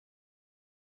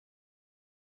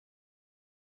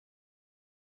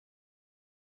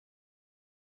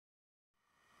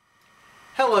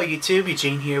Hello YouTube,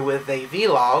 Eugene here with a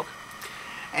vlog.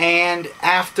 And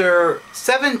after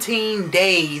 17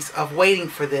 days of waiting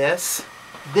for this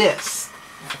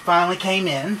finally came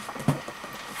in.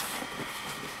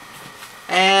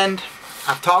 And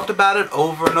I've talked about it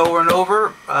over and over and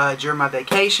over during my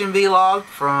vacation vlog,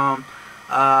 from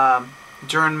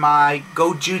during my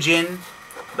Eugene.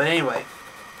 But anyway,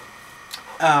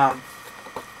 by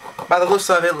the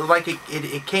looks of it, it looked like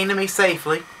it came to me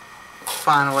safely,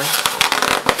 finally.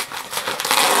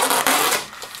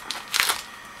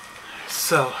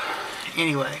 So,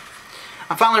 anyway,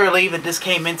 I'm finally relieved that this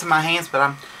came into my hands,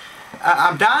 but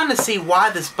I'm dying to see why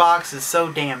this box is so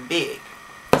damn big.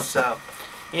 So,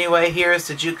 anyway, here's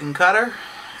the Eugene cutter,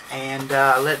 and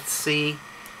let's see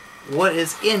what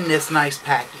is in this nice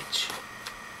package.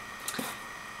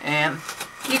 And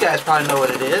you guys probably know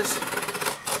what it is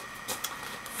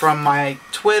from my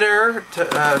Twitter to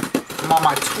from all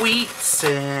my tweets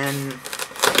and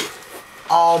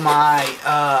all my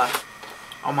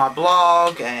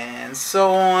blog and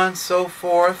so on and so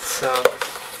forth. So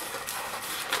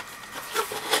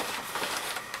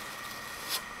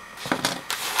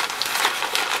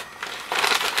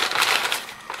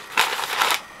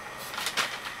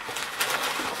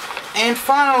and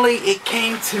finally it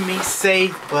came to me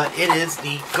safe, but it is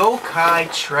the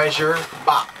Gokai Treasure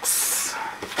Box.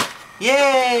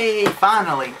 Yay!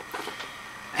 Finally.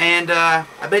 And I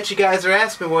bet you guys are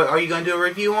asking me, well, are you going to do a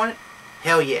review on it?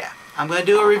 Hell yeah. I'm going to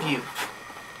do a review.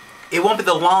 It won't be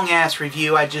the long ass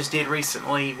review I just did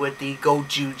recently with the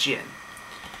Eugene.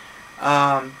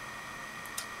 Now,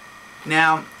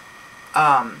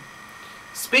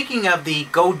 speaking of the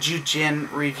Eugene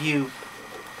review,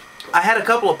 I had a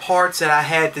couple of parts that I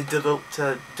had to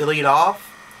delete off,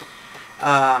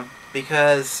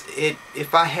 because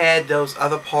if I had those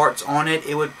other parts on it,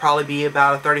 it would probably be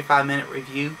about a 35-minute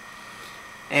review.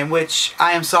 And which,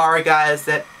 I am sorry guys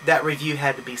that review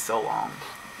had to be so long.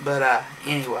 But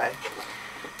anyway.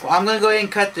 Well, I'm going to go ahead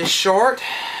and cut this short,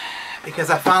 because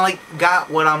I finally got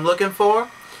what I'm looking for.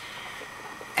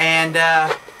 And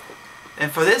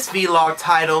for this vlog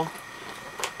title,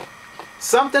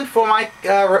 something for my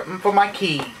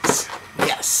keys.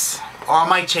 Yes. Or I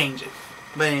might change it.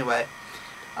 But anyway.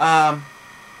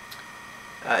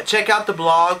 Check out the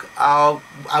blog. I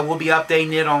will be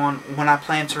updating it on when I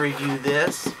plan to review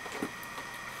this.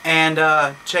 And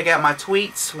check out my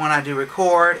tweets when I do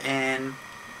record, and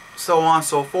so on and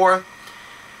so forth.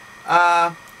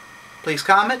 Please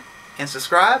comment and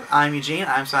subscribe. I'm Eugene.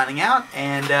 I'm signing out,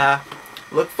 and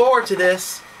look forward to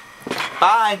this.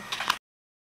 Bye.